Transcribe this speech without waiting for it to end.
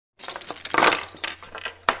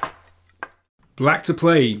Black to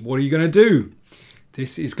play. What are you going to do?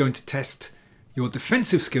 This is going to test your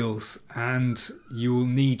defensive skills, and you will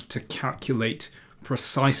need to calculate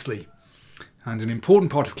precisely. And an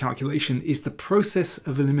important part of calculation is the process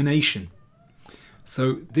of elimination.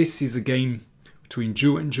 So this is a game between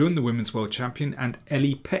Wenjun, the Women's World Champion, and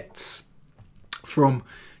Pähtz from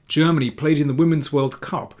Germany, played in the Women's World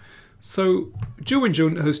Cup. So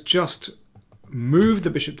Wenjun has just moved the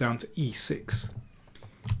bishop down to e6,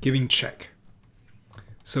 giving check.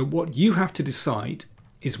 So what you have to decide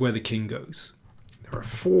is where the king goes. There are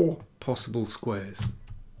 4 possible squares.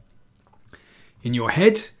 In your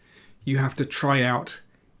head, you have to try out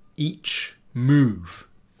each move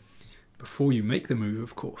before you make the move,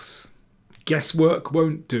 of course. Guesswork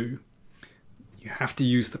won't do. You have to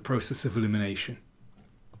use the process of elimination.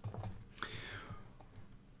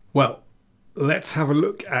 Well, let's have a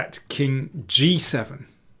look at King G7,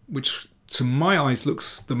 which to my eyes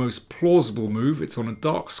looks the most plausible move. It's on a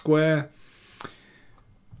dark square,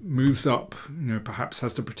 moves up, perhaps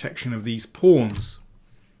has the protection of these pawns.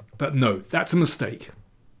 But no, that's a mistake.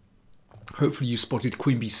 Hopefully you spotted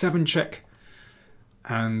Queen B7 check,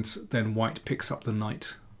 and then white picks up the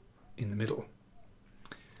knight in the middle.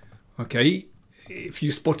 Okay, if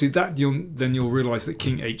you spotted that, then you'll realize that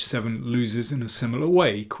King H7 loses in a similar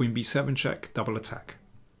way. Queen B7 check, double attack.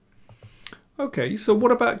 Okay, so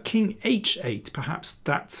what about King H8? Perhaps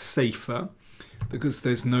that's safer because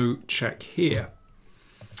there's no check here.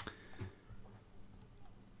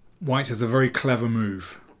 White has a very clever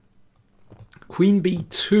move. Queen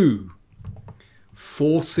B2,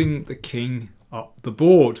 forcing the king up the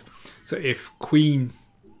board. So if Queen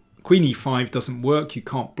E5 doesn't work, you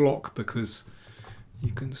can't block because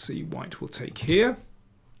you can see white will take here.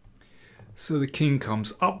 So the king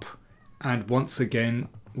comes up, and once again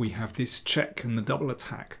we have this check and the double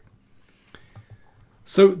attack.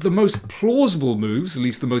 So the most plausible moves, at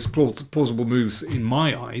least the most plausible moves in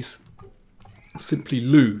my eyes, simply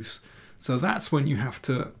lose. So that's when you have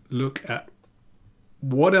to look at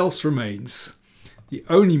what else remains. The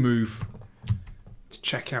only move to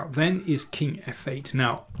check out then is King F8.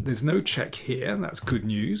 Now, there's no check here. That's good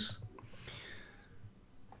news.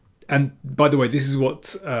 And by the way, this is what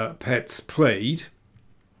Pähtz played.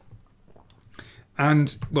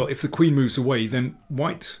 And, well, if the queen moves away, then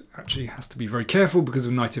white actually has to be very careful because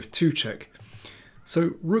of knight F2 check.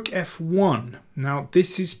 So rook F1. Now,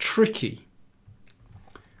 this is tricky.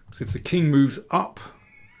 So if the king moves up,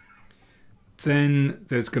 then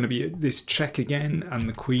there's going to be this check again, and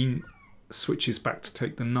the queen switches back to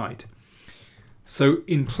take the knight. So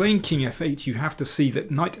in playing King F8, you have to see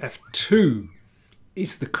that knight F2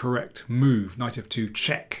 is the correct move. Knight F2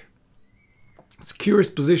 check. It's a curious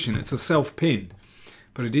position. It's a self-pin,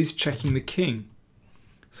 but it is checking the king.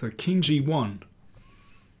 So King G1.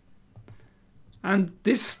 And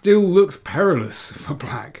this still looks perilous for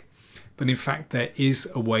black, but in fact there is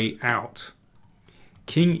a way out.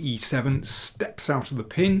 King E7 steps out of the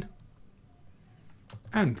pin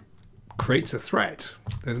and creates a threat.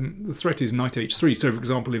 The threat is knight H3. So for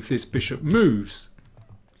example, if this bishop moves,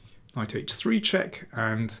 knight H3 check,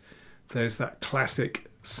 and there's that classic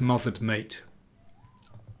smothered mate.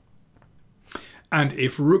 And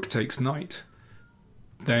if rook takes knight,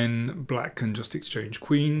 then black can just exchange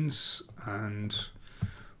queens, and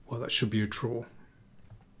well, that should be a draw.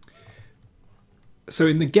 So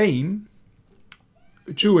in the game,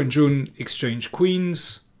 Wenjun exchanged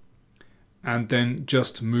queens and then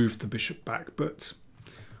just moved the bishop back. But,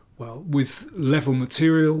 well, with level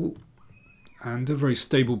material and a very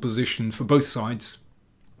stable position for both sides,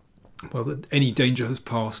 well, any danger has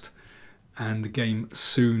passed and the game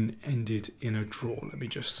soon ended in a draw. Let me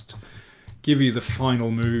just give you the final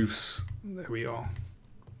moves. There we are.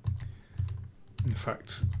 In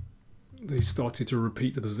fact, they started to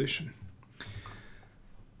repeat the position.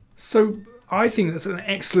 So I think that's an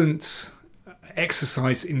excellent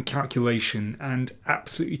exercise in calculation and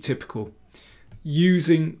absolutely typical,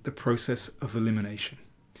 using the process of elimination.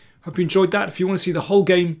 Hope you enjoyed that. If you want to see the whole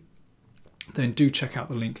game, then do check out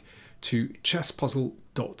the link to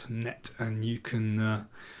chesspuzzle.net, and you can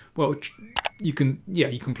well, you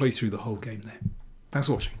can play through the whole game there. Thanks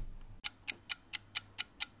for watching.